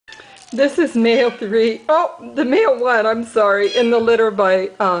This is male 3. Oh, the male 1, I'm sorry, in the litter by,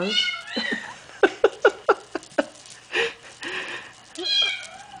 oh,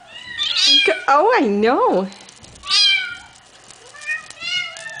 I know.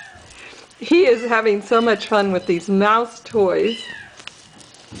 He is having so much fun with these mouse toys.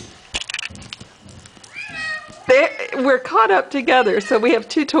 We're caught up together, so we have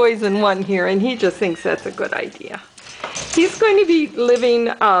 2 toys in one here, and he just thinks that's a good idea. He's going to be living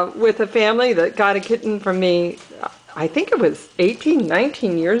with a family that got a kitten from me, I think it was 18,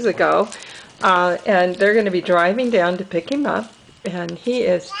 19 years ago, and they're going to be driving down to pick him up, and he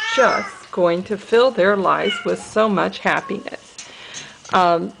is just going to fill their lives with so much happiness.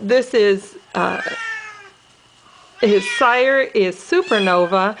 This is, his sire is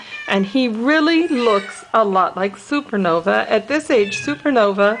Supernova, and he really looks a lot like Supernova. At this age,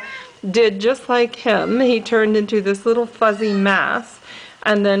 Supernova did just like him. He turned into this little fuzzy mass,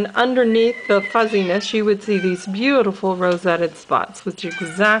 and then underneath the fuzziness you would see these beautiful rosetted spots, which is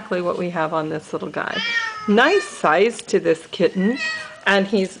exactly what we have on this little guy. Nice size to this kitten, and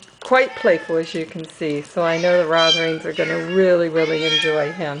he's quite playful, as you can see, so I know the Rotherings are going to really, really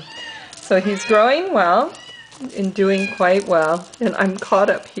enjoy him. So he's growing well and doing quite well, and I'm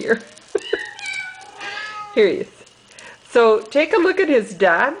caught up here. Here he is. So take a look at his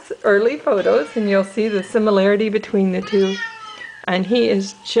dad's early photos, and you'll see the similarity between the two. And he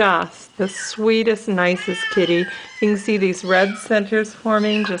is just the sweetest, nicest kitty. You can see these red centers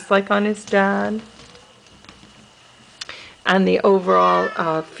forming just like on his dad. And the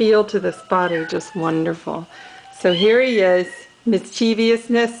overall feel to this body, just wonderful. So here he is,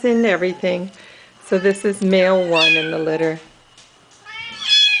 mischievousness and everything. So this is male 1 in the litter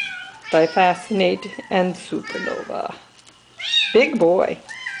by Fascinate and Supernova. Big boy.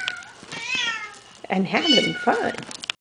 And having fun.